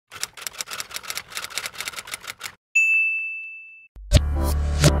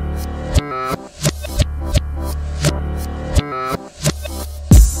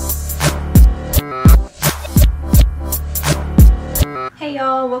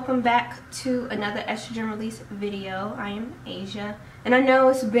welcome back to another estrogen release video. I am Asia, and I know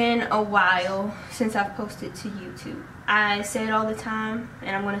it's been a while since I've posted to YouTube. I say it all the time,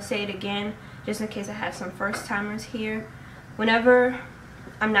 and I'm going to say it again just in case I have some first timers here. Whenever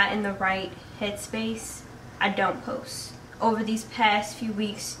I'm not in the right headspace, I don't post. Over these past few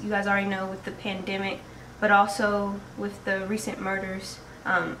weeks, you guys already know, with the pandemic, but also with the recent murders,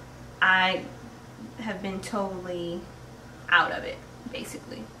 I have been totally out of it,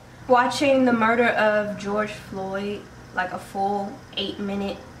 basically. Watching the murder of George Floyd, like a full 8+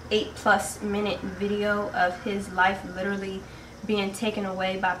 minute video of his life literally being taken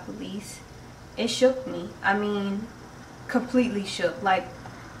away by police, it shook me. I mean, completely shook. Like,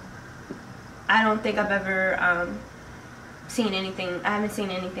 I don't think I've ever seen anything, I haven't seen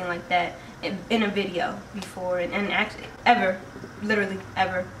anything like that in a video before, and actually ever, literally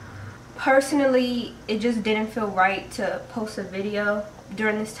ever. Personally, it just didn't feel right to post a video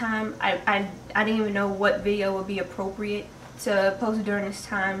during this time. I didn't even know what video would be appropriate to post during this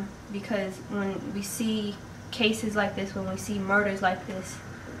time, because when we see cases like this, when we see murders like this,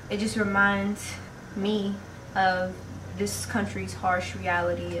 it just reminds me of this country's harsh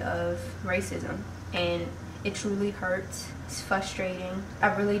reality of racism, and it truly hurts. It's frustrating.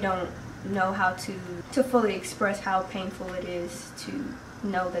 I really don't know how to fully express how painful it is to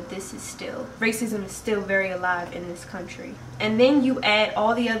know that this is still, racism is still very alive in this country. And then you add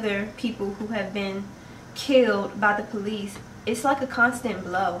all the other people who have been killed by the police. It's like a constant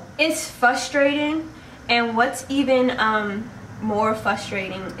blow. It's frustrating, and what's even more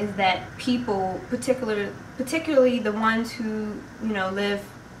frustrating is that people, particularly the ones who, you know, live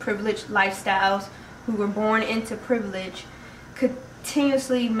privileged lifestyles, who were born into privilege,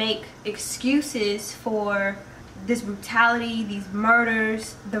 continuously make excuses for this brutality, these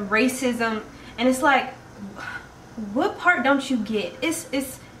murders, the racism, and it's like, what part don't you get?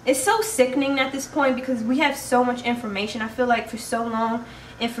 It's so sickening at this point, because we have so much information. I feel like for so long,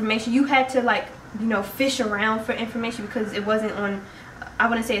 information, you had to, like, you know, fish around for information, because it wasn't on, I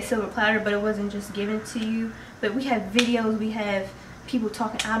wouldn't say a silver platter, but it wasn't just given to you. But we have videos, we have people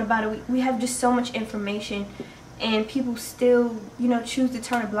talking out about it, we have just so much information, and people still, you know, choose to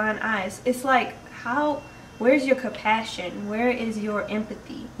turn a blind eye. It's like, how, where's your compassion? Where is your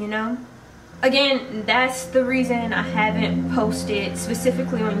empathy, you know? Again, that's the reason I haven't posted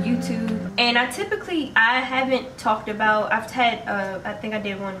specifically on YouTube. And I haven't talked about, I've had, I think I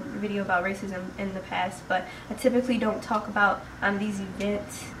did one video about racism in the past, but I typically don't talk about these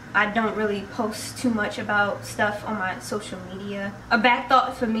events. I don't really post too much about stuff on my social media. A back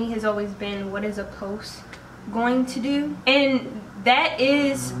thought for me has always been, what is a post going to do? And that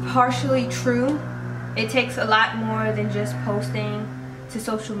is partially true. It takes a lot more than just posting to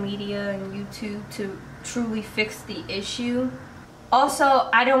social media and YouTube to truly fix the issue. Also,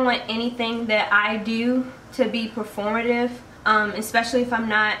 I don't want anything that I do to be performative, especially if I'm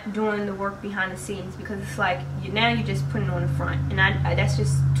not doing the work behind the scenes, because it's like, now you're just putting it on the front, and that's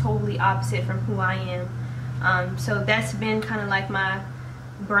just totally opposite from who I am. So that's been kind of like my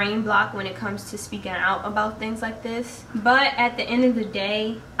brain block when it comes to speaking out about things like this. But at the end of the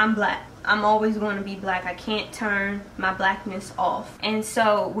day, I'm black. I'm always going to be black. I can't turn my blackness off. And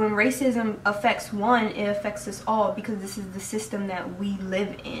so when racism affects one, it affects us all, because this is the system that we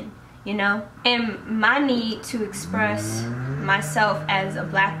live in, you know? And my need to express myself as a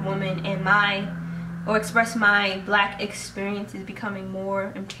black woman and express my black experience is becoming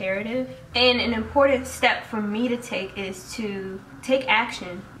more imperative. And an important step for me to take is to take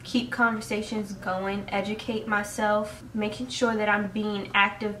action, keep conversations going, educate myself, making sure that I'm being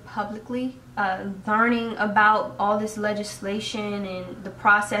active publicly, learning about all this legislation and the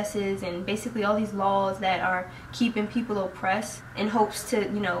processes and basically all these laws that are keeping people oppressed, in hopes to,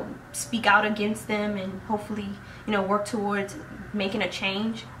 you know, speak out against them and hopefully, you know, work towards making a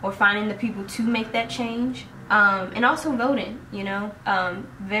change or finding the people to make that change. And also voting, you know,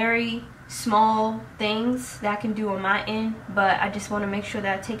 very small things that I can do on my end, but I just want to make sure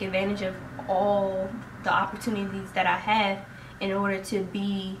that I take advantage of all the opportunities that I have in order to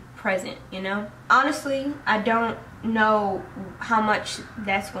be present, you know? Honestly, I don't know how much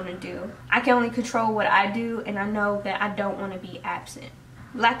that's going to do. I can only control what I do, and I know that I don't want to be absent.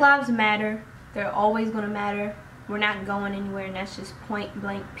 Black lives matter. They're always going to matter. We're not going anywhere, and that's just point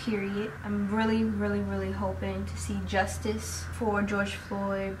blank, period. I'm really, really, really hoping to see justice for George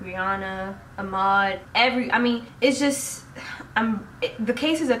Floyd, Breonna, Ahmaud, I mean, it's just, the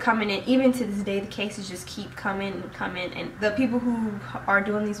cases are coming in. Even to this day, the cases just keep coming and coming, and the people who are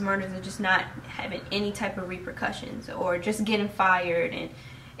doing these murders are just not having any type of repercussions, or just getting fired, and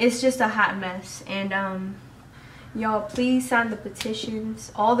it's just a hot mess. And Y'all, please sign the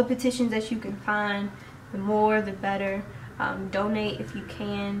petitions, all the petitions that you can find. The more the better. Donate if you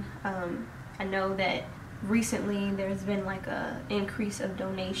can. I know that recently there's been like a increase of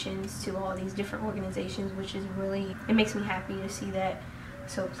donations to all these different organizations, which is really, it makes me happy to see that.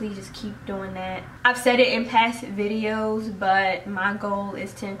 So please just keep doing that. I've said it in past videos, but my goal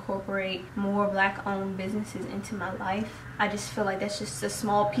is to incorporate more Black-owned businesses into my life. I just feel like that's just a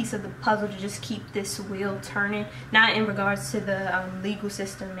small piece of the puzzle to just keep this wheel turning. Not in regards to the legal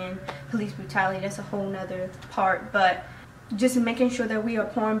system and police brutality, that's a whole nother part, but just making sure that we are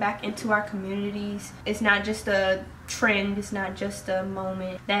pouring back into our communities. It's not just a trend, it's not just a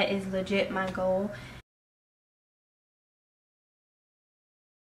moment. That is legit my goal.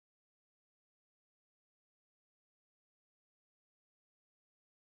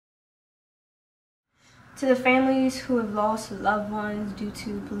 To the families who have lost loved ones due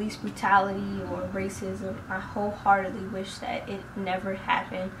to police brutality or racism, I wholeheartedly wish that it never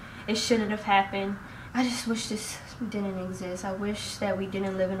happened. It shouldn't have happened. I just wish this didn't exist. I wish that we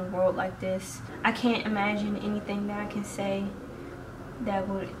didn't live in a world like this. I can't imagine anything that I can say that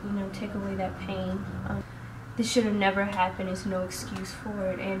would, take away that pain. This should have never happened. There's no excuse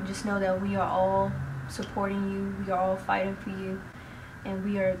for it. And just know that we are all supporting you. We are all fighting for you. And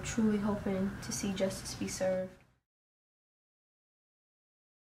we are truly hoping to see justice be served.